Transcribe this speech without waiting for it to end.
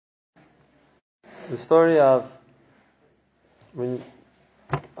the story of when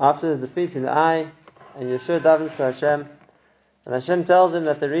after the defeat in Ai, and Yeshua davens to Hashem, and Hashem tells him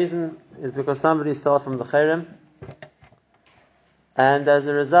that the reason is because somebody stole from the Cherem, and as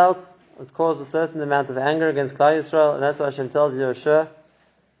a result, it caused a certain amount of anger against Klal Yisrael, and that's why Hashem tells Yeshua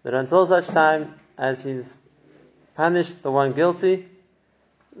that until such time as he's punished the one guilty,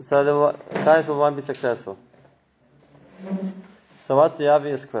 so the Klal Yisrael won't be successful. So what's the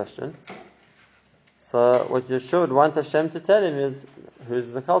obvious question? So what Yeshua would want Hashem to tell him is,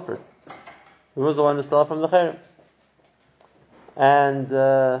 who's the culprit? Who was the one who stole from the Cherem? And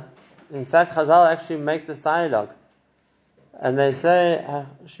in fact, Chazal actually make this dialogue. And they say,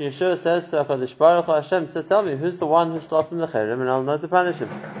 Yeshua says to HaKadosh Baruch Hu, Hashem, to tell me who's the one who stole from the Cherem, and I'll know to punish him.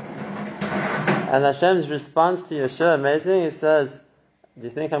 And Hashem's response to Yeshua, amazing, he says, do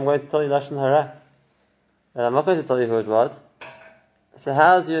you think I'm going to tell you Lashon Hara? And I'm not going to tell you who it was. So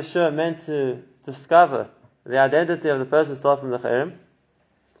how is Yeshua meant to discover the identity of the person who stole from the Cherem?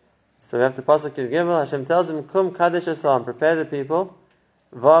 So we have to pasuk Yud Gimel. Hashem tells him, Kum Kadesh Asam, prepare the people.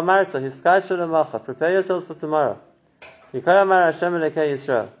 Va'amarta, Hiskad Shulamacha, prepare yourselves for tomorrow. Yikar Amar Hashem Elokei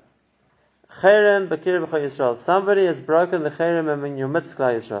Yisrael. Cherem B'kir B'chol Yisrael. Somebody has broken the Cherem among your midst,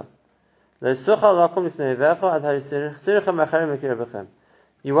 Klal Yisrael. Le'sucha lakum lifnei Eivecha ad harisirichem ha'cherem b'kir b'chem.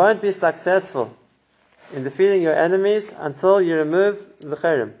 You won't be successful in defeating your enemies until you remove the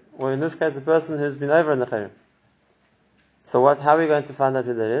Cherem, or in this case, the person who's been over in the Cherem. So how are we going to find out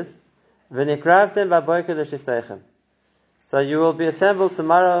who that is? V'nikravtem b'boiker l'shiftechem. So you will be assembled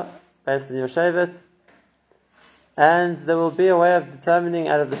tomorrow based on your shevet, and there will be a way of determining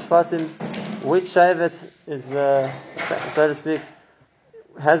out of the shvatim which shevet is the, so to speak,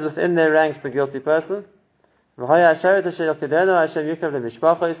 has within their ranks the guilty person.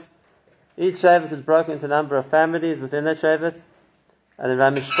 Each shevet is broken into a number of families within that shevet, and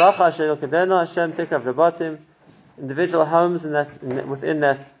then Hashem take of the bottom, individual homes within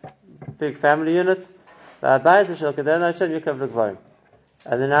that big family unit. And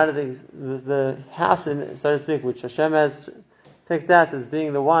then out of the house, so to speak, which Hashem has picked out as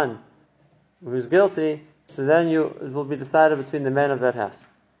being the one who's guilty, so then it will be decided between the men of that house.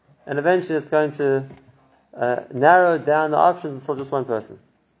 And eventually it's going to narrow down the options until just one person.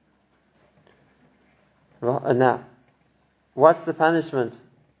 And now, what's the punishment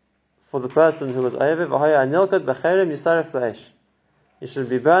for the person who was over? He should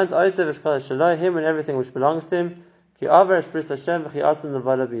be burnt, him and everything which belongs to him. So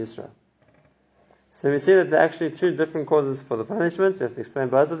we see that there are actually two different causes for the punishment. We have to explain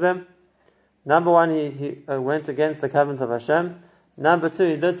both of them. Number one, he went against the covenant of Hashem. Number two,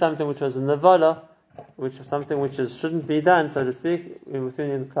 he did something which was a nevala, something which shouldn't be done, so to speak,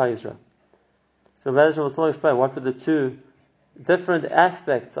 within Klal Yisrael. So Bezalel will still explain what were the two different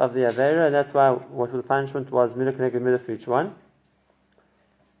aspects of the Aveira, and that's why what the punishment was midah k'neged midah for each one.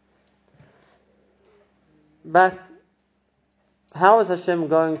 But how is Hashem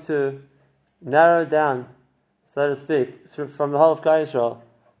going to narrow down, so to speak, from the whole of Klal Yisrael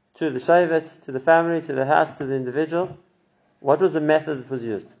to the shevet, to the family, to the house, to the individual? What was the method that was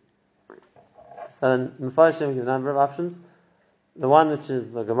used? So Mefarshim give a number of options. The one which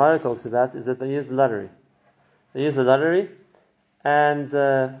is the Gemara talks about is that they used the lottery. They used the lottery, and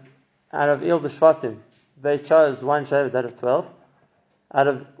out of Il Shvatim, they chose one shevet out of 12.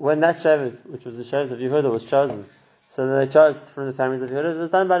 When that shevet, which was the shevet of Yehuda, was chosen, so they chose from the families of Yehuda, it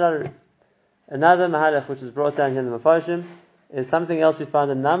was done by lottery. Another mahalach which is brought down here in the Mefarshim is something else we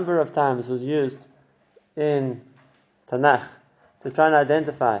found a number of times was used in Tanakh to try and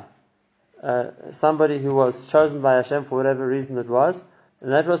identify somebody who was chosen by Hashem for whatever reason it was,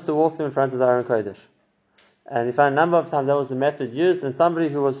 and that was to walk them in front of the Aron Kodesh. And we found a number of times that was the method used, and somebody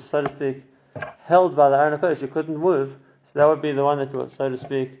who was, so to speak, held by the Aron Kodesh, who couldn't move, so that would be the one that was, so to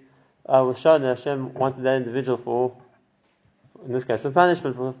speak, was shown that Hashem wanted that individual for, in this case, a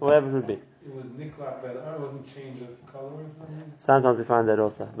punishment for whatever it would be. It was niklak by the Aron, it wasn't change of color or something? Sometimes we find that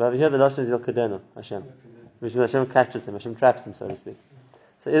also. But over here the Lashon is Yilkadenu, Hashem. Which means Hashem catches him, Hashem traps him, so to speak.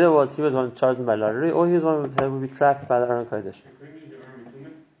 So either he was one chosen by lottery, or he was one who would be trapped by the Aron Kodesh.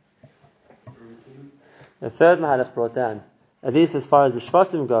 The third mahalach brought down, at least as far as the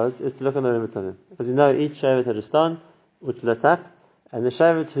Shvatim goes, is to look at the Urim Tumim. As we know, each shevet had a stone, which lit up, and the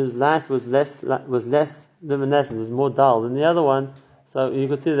shevet whose light was less luminescent, was more dull than the other ones, so you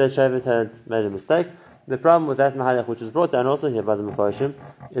could see that shevet had made a mistake. The problem with that mahalach, which is brought down also here by the Mefarshim,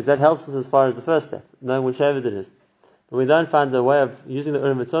 is that helps us as far as the first step, knowing which shevet it is. But we don't find a way of using the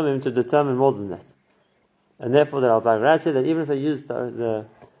Urim Tumim to determine more than that. And therefore, the Al-Bag writes here that even if they used the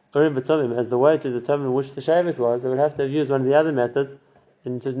Urim Tumim as the way to determine which the shevet was, they would have to have used one of the other methods,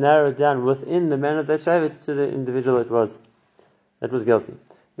 and to narrow it down within the man of that Shevet to the individual that was guilty.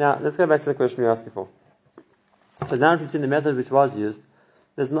 Now, let's go back to the question we asked before. Because now that we've seen the method which was used,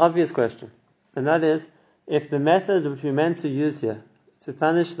 there's an obvious question. And that is, if the method which we meant to use here, to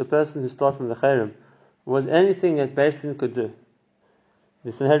punish the person who stole from the Cherem, was anything that Beis Din could do,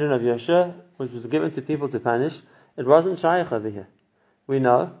 the Sanhedrin of Yeshua, which was given to people to punish, it wasn't shaykh over here. We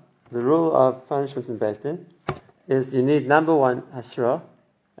know the rule of punishment in Beis Din is you need number one, Hashra,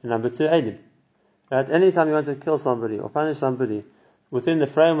 and number two, Eidim. Right? Anytime you want to kill somebody or punish somebody within the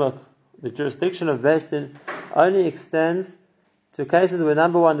framework, the jurisdiction of Beis Din only extends to cases where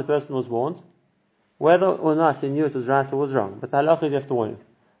number one, the person was warned, whether or not he knew it was right or was wrong. But the halakha is you have to warn him.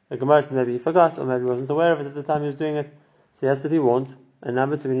 The Gemara says maybe he forgot or maybe he wasn't aware of it at the time he was doing it, so he has to be warned. And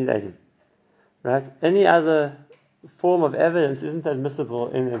number two, we need Eidim. Right? Any other form of evidence isn't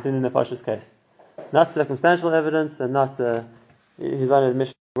admissible in a din nefashis case. Not circumstantial evidence and not his own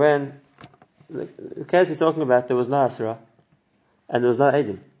admission. When the case we're talking about, there was no asra and there was no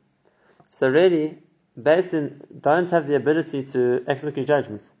Eidim. So really, Beis Din don't have the ability to execute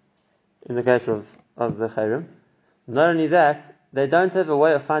judgment in the case of the Cherem. Not only that, they don't have a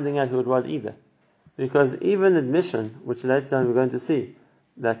way of finding out who it was either. Because even admission, which later on we're going to see,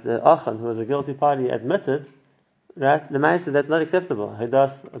 that the Achan, who was a guilty party, admitted, right, the man said that's not acceptable.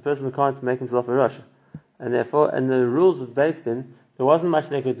 A person can't make himself a Rosh. And therefore, in the rules of Beis Din, there wasn't much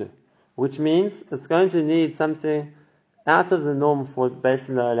they could do. Which means it's going to need something out of the norm for what Beis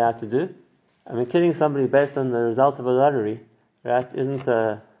Din are allowed to do. I mean, killing somebody based on the result of a lottery, right, isn't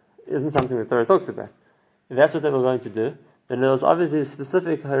something the Torah talks about. If that's what they were going to do, then there was obviously a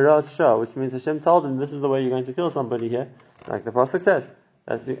specific Haraz Shah, which means Hashem told them, this is the way you're going to kill somebody here, like the Pasuk says.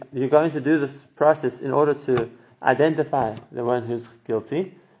 That you're going to do this process in order to identify the one who's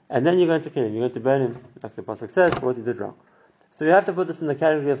guilty, and then you're going to kill him. You're going to burn him, like the Pasuk says, for what he did wrong. So you have to put this in the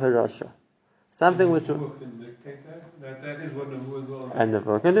category of Haraz Shah. Something which... Can dictate that? That is what Nevuah is all about. And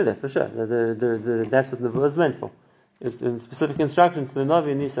Nevuah can do that, for sure. That's what Nevuah is meant for. It's in specific instructions to the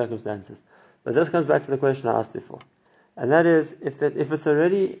Navi in these circumstances. But this comes back to the question I asked before. And that is, if it's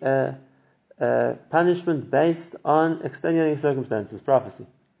already punishment based on extenuating circumstances, prophecy,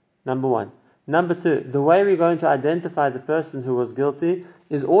 number one. Number two, the way we're going to identify the person who was guilty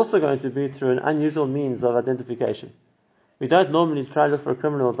is also going to be through an unusual means of identification. We don't normally try to look for a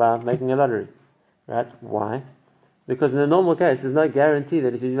criminal by making a lottery. Right? Why? Because in a normal case, there's no guarantee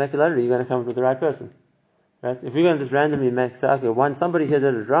that if you make a lottery, you're going to come up with the right person. Right? If we're going to just randomly say, okay, somebody here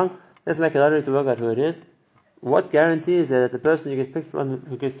did it wrong, let's make a lottery to work out who it is. What guarantee is there that the person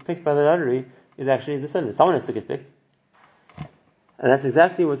who gets picked by the lottery is actually the sinner? Someone has to get picked. And that's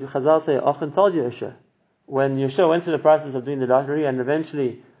exactly what Chazal say, Achan told Yeshua. When Yeshua went through the process of doing the lottery and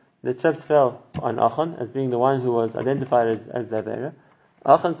eventually the chips fell on Achan as being the one who was identified as the Aveira,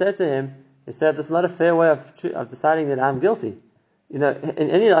 Achan said to him, he said, this is not a fair way of deciding that I'm guilty. In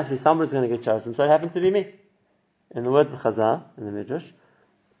any lottery, somebody's going to get chosen, so it happened to be me. In the words of Chazal, in the Midrash,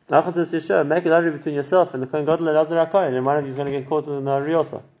 Achan says to Yeshua, make a lottery between yourself and the Kohen Gadol Elazar HaKohen, and one of you is going to get caught in the lottery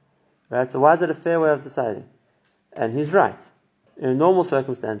also. Right? So why is it a fair way of deciding? And he's right. In normal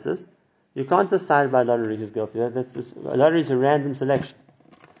circumstances, you can't decide by lottery who's guilty. A lottery is a random selection.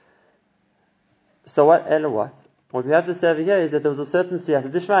 So what? What we have to say over here is that there was a certain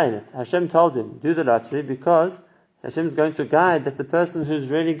siyata dishma in it. Hashem told him, do the lottery, because Hashem is going to guide that the person who's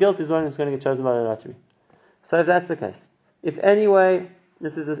really guilty is the one who's going to get chosen by the lottery. So if that's the case, if anyway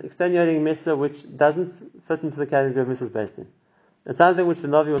this is an extenuating mitzvah which doesn't fit into the category of mitzvahs Beis Din, it's something which the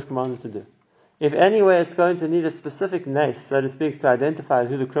Navi was commanded to do. If anyway it's going to need a specific nace, so to speak, to identify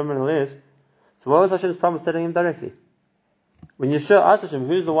who the criminal is, so what was Hashem's promise telling him directly? When Yeshua asked Hashem,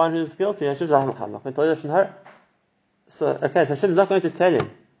 who's the one who's guilty, Hashem said, I'm not going to tell you Hashem. So Hashem is not going to tell him,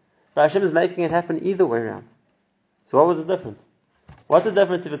 but Hashem is making it happen either way around. So what was the difference? What's the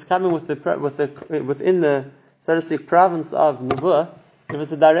difference if it's coming within the, so to speak, province of Nevuah, if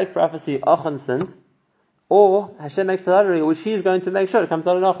it's a direct prophecy, Achan sinned, or Hashem makes a lottery which He's going to make sure it comes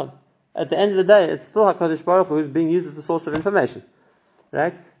out in Achan. At the end of the day, it's still HaKadosh Baruch Hu who's being used as a source of information.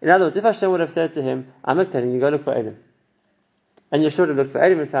 Right? In other words, if Hashem would have said to him, I'm not telling you, go look for Adam, and Yeshua have looked for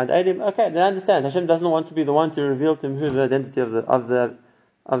Adam and found Adam, okay, then I understand. Hashem doesn't want to be the one to reveal to him who the identity of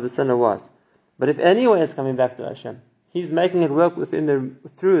the sinner was. But if anyway it's coming back to Hashem, He's making it work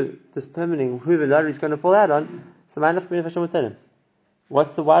through determining who the lottery is going to fall out on, so why not if Hashem would tell him? Why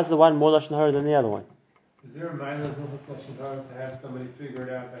is the one more Lashon Hara than the other one? Is there a mind of Lashon Hara to have somebody figure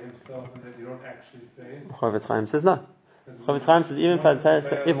it out by himself and that you don't actually say it? Chofetz Chaim says no. Chavetz Chaim says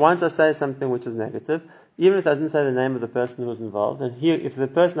if once I say something which is negative, even if I didn't say the name of the person who was involved, and if the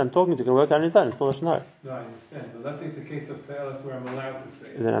person I'm talking to can work on his own, it's still Lashon Hara. No, I understand. But let's say it's a case of Te'elis where I'm allowed to say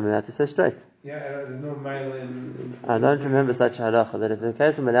it. Then I'm allowed to say straight. Yeah, there's no mile in... I don't remember such a halacha, that if in the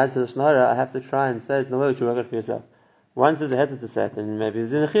case I'm allowed to say Lashon Hara, I have to try and say it in a way which you work out for yourself. Once there's a heter to say it, and maybe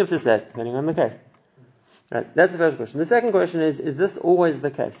there's a chiyuv to say it, depending on the case. Right, that's the first question. The second question is this always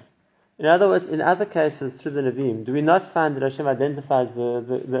the case? In other words, in other cases through the Nevi'im, do we not find that Hashem identifies to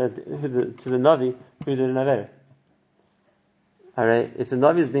the Navi who did an Avera? Alright, if the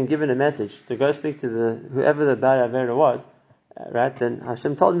Navi is being given a message to go speak to whoever the Bar Avera was, right, then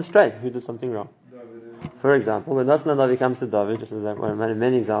Hashem told him straight who did something wrong. For example, when Nosson Navi comes to David, just as one of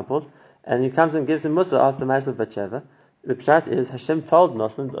many examples, and he comes and gives him Musa after Ma'aseh Batsheva, the pshat is Hashem told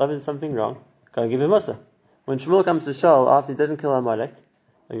Nosson David did something wrong, go give him Musa. When Shmuel comes to Shaul after he didn't kill Amalek,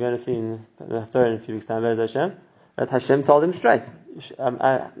 we're going to see in the Haftarah in a few weeks' time, Hashem, that Hashem told him straight,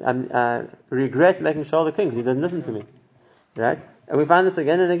 I regret making Shaul the king because he didn't listen to me. Right? And we find this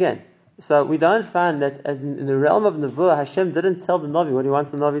again and again. So we don't find that as in the realm of Nevuah, Hashem didn't tell the Navi what he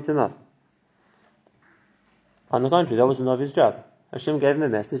wants the Navi to know. On the contrary, that was the Navi's job. Hashem gave him a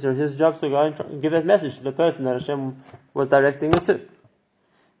message, and his job was to go and give that message to the person that Hashem was directing it to.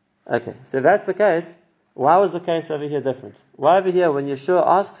 Okay, so if that's the case, why was the case over here different? Why over here, when Yeshua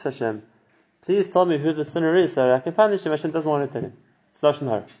asks Hashem, please tell me who the sinner is so I can punish him, Hashem doesn't want to tell him. It's Lashon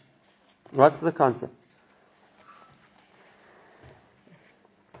Hara. What's the concept?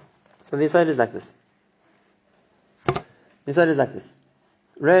 So the Yisod is like this.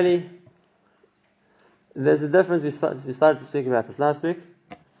 Really, there's a difference, we started to speak about this last week.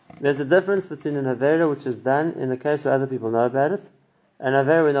 There's a difference between an Avera which is done in the case where other people know about it, and an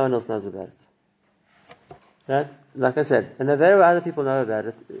Avera where no one else knows about it. Right? Like I said, an Avera where other people know about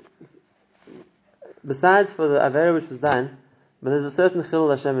it, besides for the Avera which was done, but there's a certain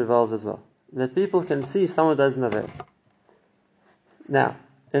Chilul Hashem involved as well. That people can see someone does an Avera. Now,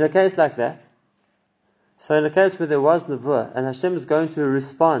 in a case like that, so in a case where there was Nevuah, and Hashem is going to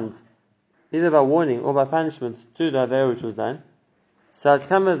respond either by warning or by punishment to the Avera which was done, so it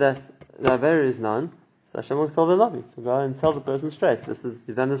comes that the Avera is known, so Hashem will tell the Navi to go and tell the person straight,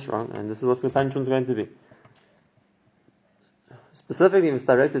 you've done this wrong, and this is what the punishment is going to be. Specifically, it's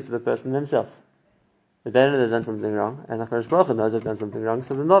directed to the person himself. They know they've done something wrong, and HaKadosh Baruch Hu knows they've done something wrong,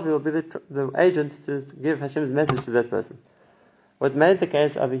 so the Navi will be the agent to give Hashem's message to that person. What made the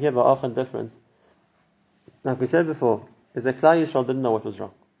case over here by Achan different, like we said before, is that Klal Yisrael didn't know what was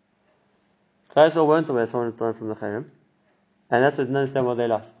wrong. Klal Yisrael weren't aware someone had stolen from the Cherem, and that's what didn't understand what they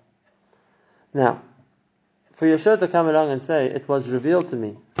lost. Now, for Yeshua to come along and say, it was revealed to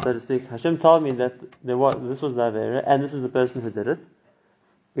me, so to speak, Hashem told me that this was the Avera, and this is the person who did it,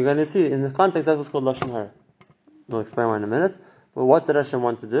 we're going to see, in the context, that was called Lashon Hara. We'll explain why in a minute. But what did Hashem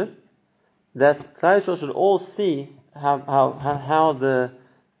want to do? That Klal Yisrael should all see how the,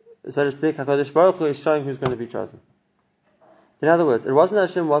 so to speak, HaKadosh Baruch Hu is showing who's going to be chosen. In other words, it wasn't that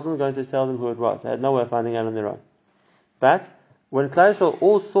Hashem wasn't going to tell them who it was. They had no way of finding out on their own. But when Klal Yisrael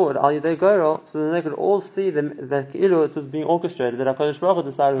all saw it, Al Yidei Goyro, so then they could all see that it was being orchestrated, that HaKadosh Baruch Hu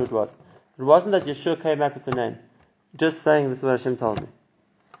decided who it was. It wasn't that Yeshua came back with the name, just saying this is what Hashem told me.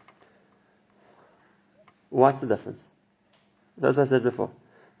 What's the difference? That's what I said before.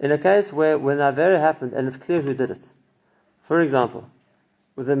 In a case where when the Avera happened and it's clear who did it, for example,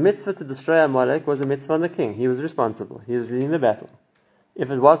 the mitzvah to destroy Amalek was a mitzvah on the king. He was responsible. He was leading the battle. If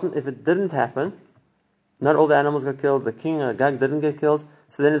it didn't happen, not all the animals got killed, the king Agag didn't get killed,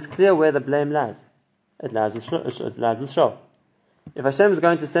 so then it's clear where the blame lies. It lies with Shaul. If Hashem is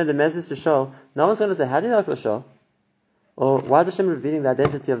going to send a message to Shaul, no one's going to say, how do you know it was Shaul? Or why is Hashem revealing the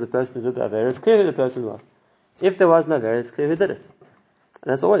identity of the person who did the Avera? It's clear who the person was. If there was no Avera, it's clear who did it.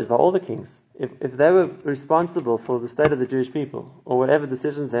 And that's always by all the kings. If they were responsible for the state of the Jewish people, or whatever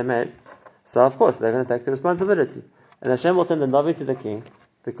decisions they made, so of course they're going to take the responsibility. And Hashem will send the Navi to the king,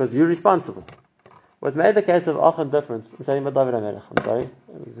 because you're responsible. What made the case of Achan different, I'm sorry, let's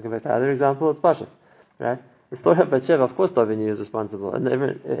go back to another example, it's Pashat. Right? The story of Batsheva, of course David knew he was responsible, and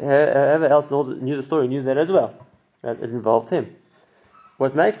whoever else knew the story knew that as well. Right? It involved him.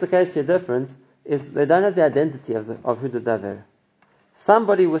 What makes the case here different is they don't have the identity of who did the Avera.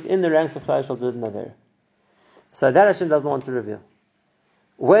 Somebody within the ranks of Klal Yisrael did an Avera. So that Hashem doesn't want to reveal.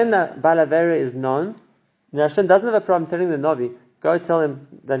 When the Bal Avera is known, then Hashem doesn't have a problem telling the Navi, go tell him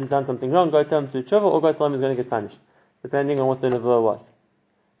that he's done something wrong, go tell him to tshuva, or go tell him he's going to get punished, depending on what the Nevuah was.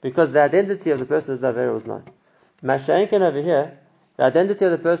 Because the identity of the person who did the Avera was known. Masha'inkin over here, the identity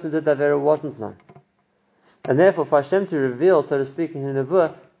of the person who did the Avera wasn't known. And therefore, for Hashem to reveal, so to speak, in the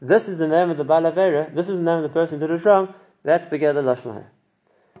Nevuah, this is the name of the Bal Avera, this is the name of the person who did it wrong, that's Begeder Lashon Hara.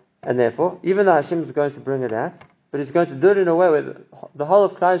 And therefore, even though Hashem is going to bring it out, but He's going to do it in a way where the whole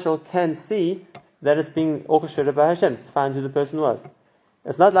of Klal Yisrael can see that it's being orchestrated by Hashem to find who the person was.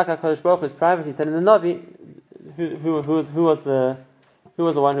 It's not like HaKadosh Baruch Hu is privately telling the Navi who was the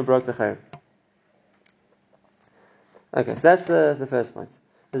one who broke the Cherem. Okay, so that's the first point.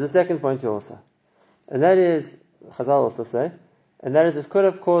 There's a second point here also, and that is Chazal also say, and that is it could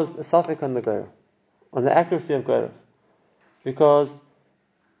have caused a suffix on the Gorah, on the accuracy of Gorahs, because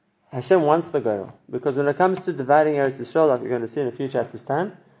Hashem wants the Gorah. Because when it comes to dividing Eretz Yisrael, like we're going to see in a few chapters'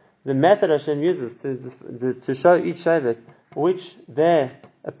 time, the method Hashem uses to show each Shevet which their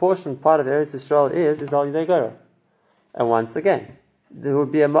apportioned part of Eretz Yisrael is Al Yidei Gorah. And once again, there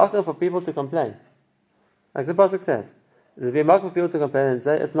would be a marker for people to complain. Like the Pasuk says, there would be a marker for people to complain and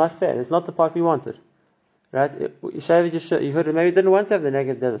say, it's not fair, it's not the part we wanted. Right? Shevet Yehuda maybe didn't want to have the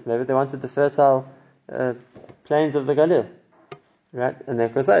Negev desert, maybe they wanted the fertile plains of the Galil. Right? And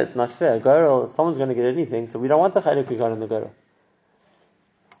therefore say, it's not fair. Gorah, someone's going to get anything, so we don't want the Chaylik we got in the Gorah.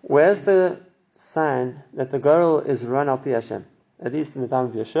 Where's the sign that the Gorah is run al Pi Hashem? At least in the time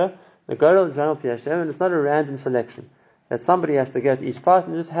of Yeshua, the Gorah is run al Pi Hashem, and it's not a random selection that somebody has to get each part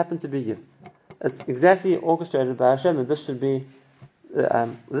and it just happened to be you. It's exactly orchestrated by Hashem, and this should be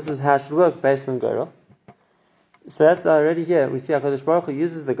this is how it should work based on Gorah. So that's already here. We see HaKadosh Baruch Hu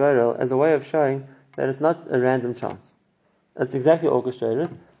uses the Gorah as a way of showing that it's not a random chance. It's exactly orchestrated,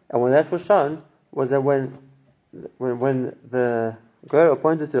 and when that was shown was that when the Gorah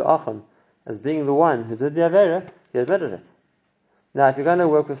pointed to Achan as being the one who did the Avera, he admitted it. Now, if you're going to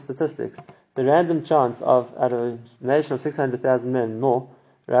work with statistics, the random chance of out of a nation of 600,000 men more,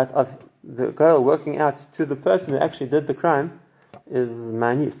 right, of the Gorah working out to the person who actually did the crime is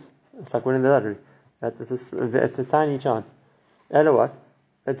minute. It's like winning the lottery. Right? It's a tiny chance. And what?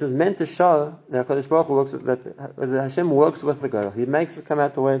 It was meant to show that HaKadosh Baruch Hu works with, that Hashem works with the Gorah. He makes it come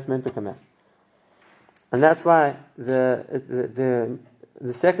out the way it's meant to come out. And that's why the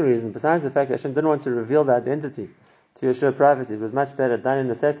second reason, besides the fact that Hashem didn't want to reveal the identity to Yeshua privately, it was much better done in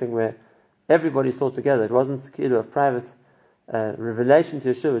a setting where everybody saw together. It wasn't a private revelation to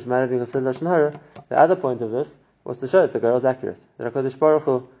Yeshua, which might have been considered Lashon Hara. The other point of this was to show that the Gorah is accurate. That HaKadosh Baruch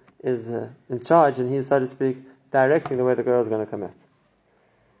Hu is in charge, and He's, so to speak, directing the way the Gorah is going to come out.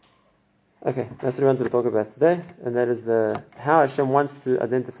 Okay, that's what we wanted to talk about today, and that is how Hashem wants to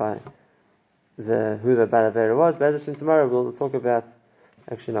identify who the Bal Avera was. But Hashem, tomorrow we'll talk about,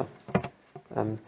 actually no.